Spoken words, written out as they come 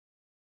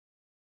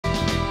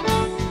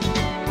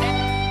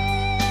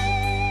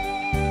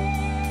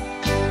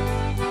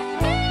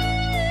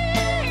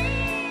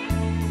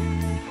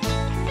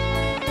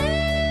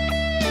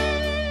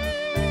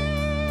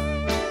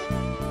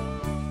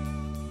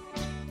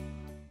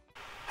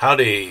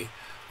Howdy,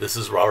 this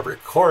is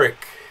Robert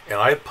Korick,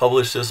 and I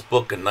published this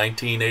book in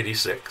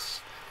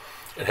 1986.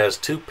 It has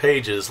 2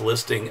 pages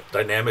listing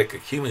dynamic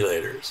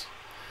accumulators.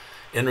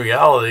 In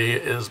reality,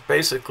 it is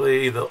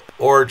basically the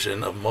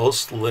origin of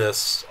most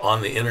lists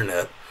on the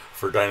internet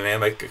for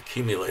dynamic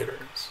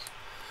accumulators.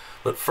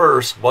 But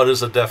first, what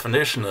is the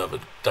definition of a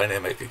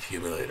dynamic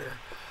accumulator?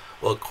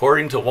 Well,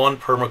 according to one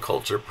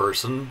permaculture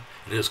person,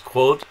 it is,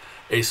 quote,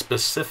 a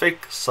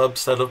specific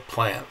subset of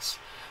plants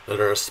that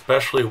are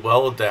especially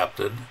well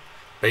adapted,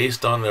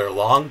 based on their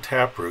long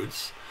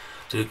taproots,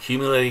 to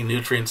accumulating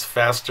nutrients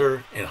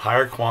faster in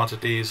higher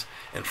quantities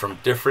and from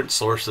different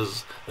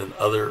sources than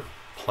other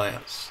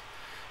plants.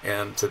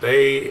 And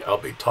today I'll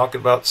be talking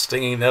about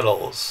stinging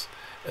nettles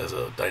as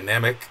a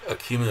dynamic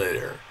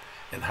accumulator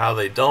and how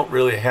they don't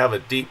really have a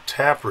deep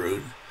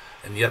taproot,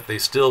 and yet they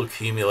still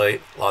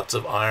accumulate lots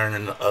of iron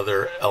and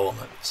other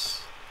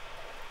elements.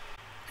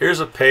 Here's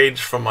a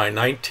page from my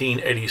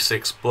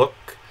 1986 book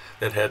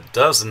that had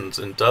dozens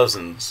and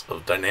dozens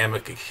of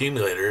dynamic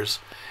accumulators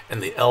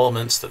and the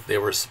elements that they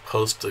were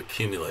supposed to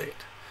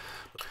accumulate.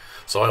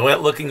 So I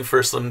went looking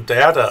for some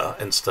data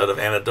instead of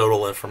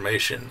anecdotal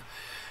information,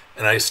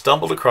 and I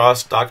stumbled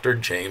across Dr.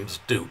 James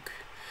Duke.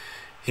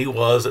 He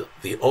was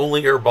the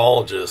only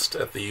herbologist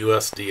at the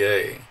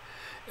USDA,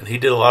 and he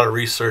did a lot of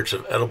research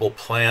of edible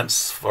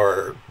plants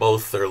for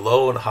both their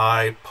low and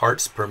high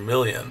parts per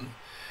million.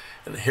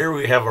 And here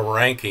we have a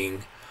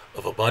ranking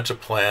of a bunch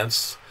of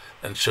plants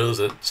and shows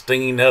that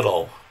stinging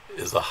nettle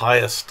is the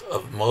highest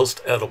of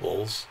most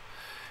edibles,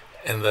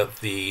 and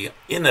that the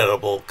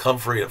inedible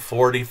comfrey at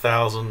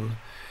 40,000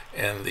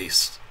 and the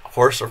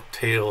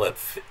horsetail at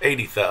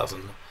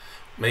 80,000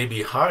 may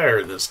be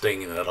higher than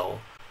stinging nettle.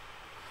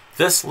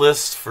 This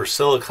list for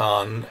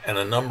silicon and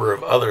a number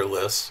of other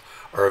lists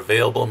are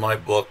available in my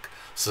book,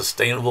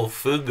 Sustainable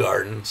Food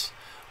Gardens,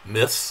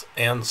 Myths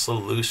and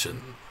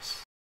Solutions.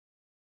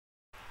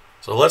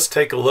 So let's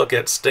take a look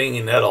at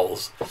stinging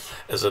nettles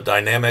as a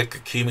dynamic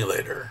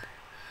accumulator.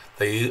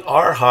 They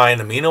are high in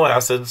amino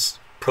acids,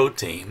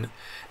 protein,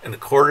 and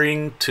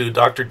according to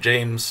Dr.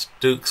 James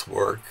Duke's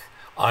work,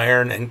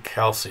 iron and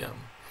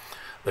calcium.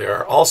 They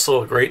are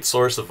also a great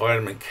source of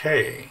vitamin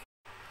K.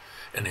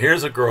 And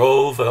here's a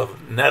grove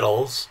of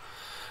nettles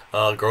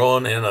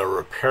growing in a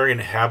riparian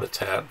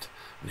habitat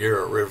near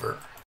a river.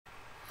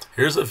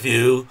 Here's a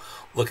view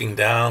looking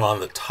down on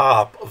the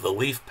top of the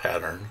leaf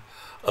pattern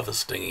of a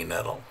stinging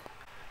nettle.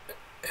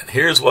 And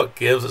here's what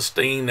gives a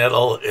stinging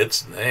nettle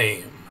its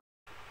name.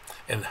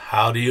 And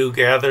how do you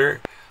gather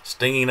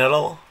stinging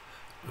nettle?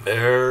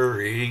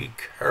 Very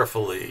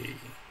carefully.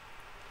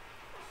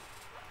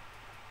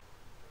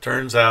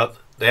 Turns out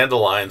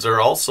dandelions are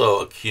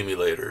also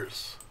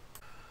accumulators.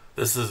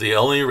 This is the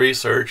only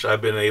research I've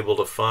been able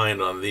to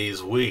find on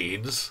these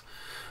weeds.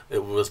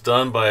 It was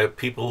done by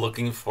people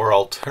looking for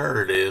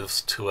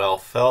alternatives to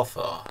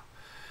alfalfa.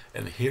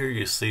 And here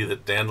you see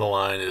that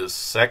dandelion is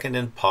 2nd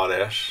in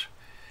potash,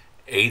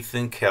 8th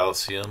in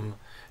calcium,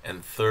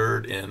 and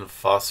 3rd in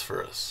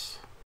phosphorus.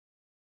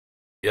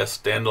 Yes,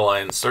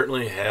 dandelions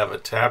certainly have a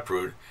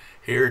taproot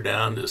here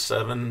down to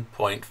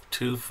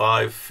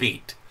 7.25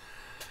 feet.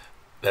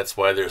 That's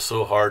why they're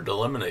so hard to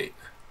eliminate.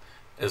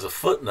 As a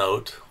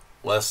footnote,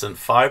 less than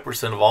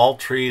 5% of all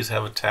trees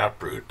have a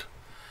taproot,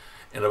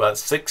 and about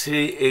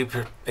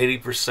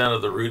 60–80%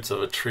 of the roots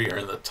of a tree are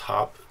in the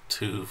top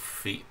 2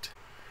 feet.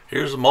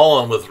 Here's a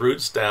mullein with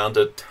roots down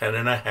to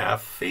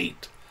 10.5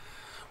 feet.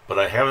 But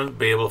I haven't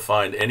been able to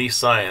find any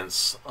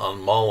science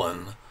on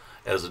mullein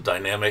as a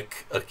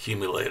dynamic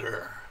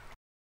accumulator.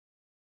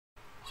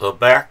 So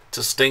back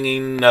to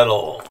stinging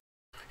nettle.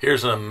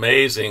 Here's an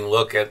amazing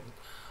look at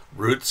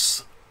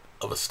roots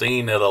of a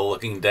stinging nettle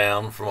looking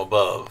down from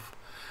above.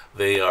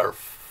 They are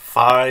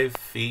 5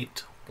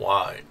 feet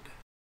wide.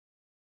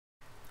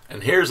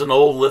 And here's an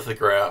old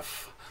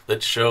lithograph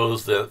that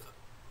shows that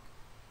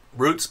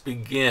roots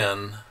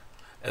begin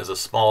as a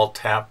small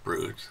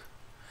taproot,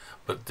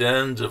 but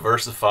then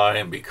diversify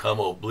and become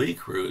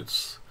oblique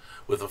roots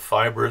with a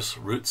fibrous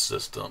root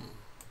system.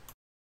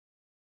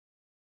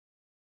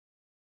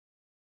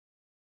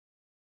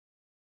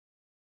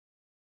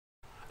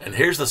 And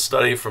here's a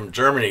study from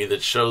Germany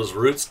that shows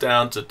roots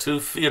down to 2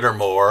 feet or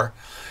more,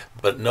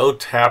 but no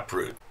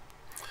taproot.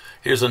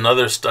 Here's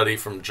another study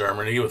from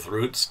Germany with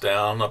roots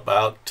down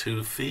about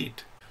 2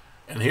 feet.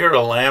 And here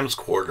are lamb's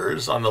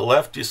quarters. On the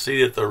left you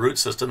see that the root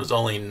system is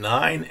only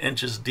 9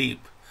 inches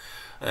deep.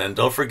 And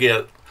don't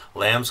forget,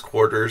 lamb's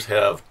quarters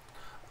have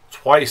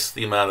twice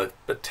the amount of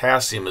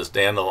potassium as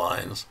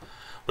dandelions,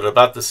 but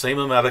about the same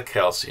amount of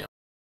calcium.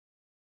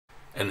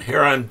 And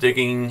here I'm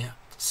digging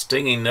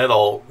stinging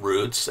nettle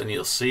roots, and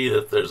you'll see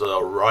that there's a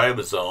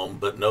ribosome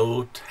but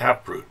no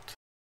taproot.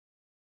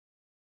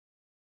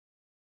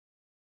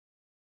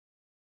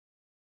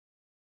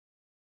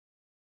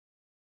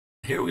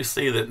 Here we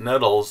see that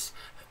nettles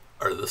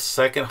are the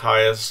 2nd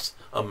highest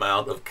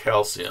amount of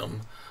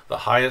calcium, the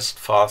highest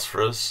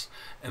phosphorus,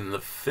 and the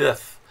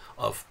 5th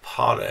of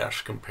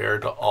potash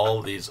compared to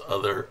all these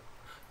other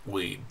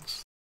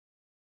weeds.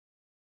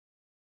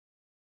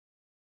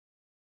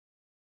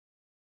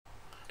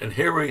 And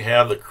here we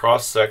have the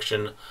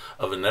cross-section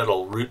of a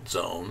nettle root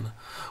zone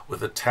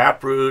with a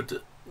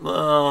taproot,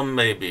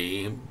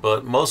 maybe,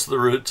 but most of the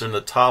roots are in the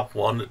top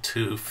 1 to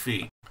 2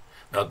 feet.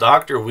 Now,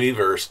 Dr.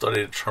 Weaver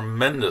studied a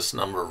tremendous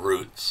number of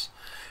roots,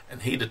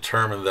 and he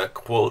determined that,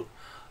 quote,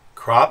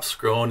 crops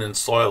grown in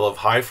soil of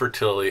high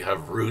fertility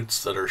have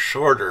roots that are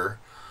shorter,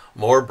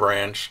 more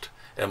branched,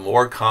 and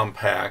more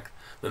compact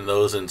than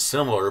those in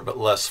similar but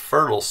less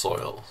fertile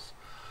soils.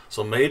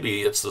 So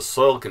maybe it's the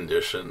soil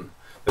condition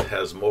that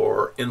has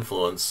more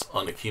influence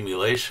on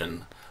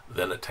accumulation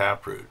than a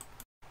taproot.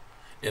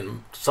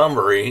 In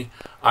summary,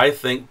 I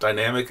think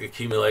dynamic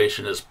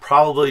accumulation is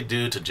probably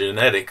due to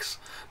genetics,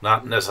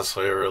 not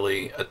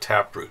necessarily a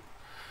taproot.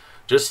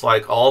 Just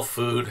like all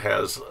food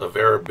has a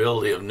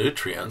variability of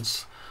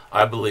nutrients,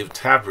 I believe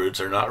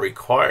taproots are not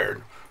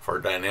required for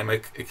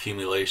dynamic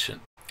accumulation.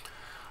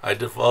 I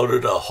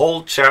devoted a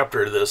whole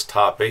chapter to this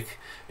topic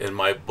in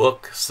my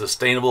book,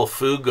 Sustainable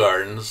Food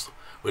Gardens,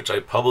 which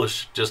I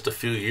published just a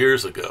few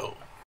years ago.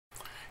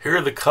 Here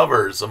are the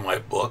covers of my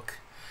book,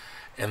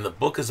 and the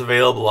book is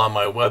available on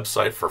my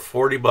website for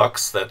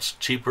 $40. That's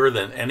cheaper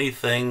than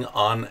anything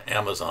on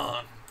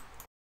Amazon.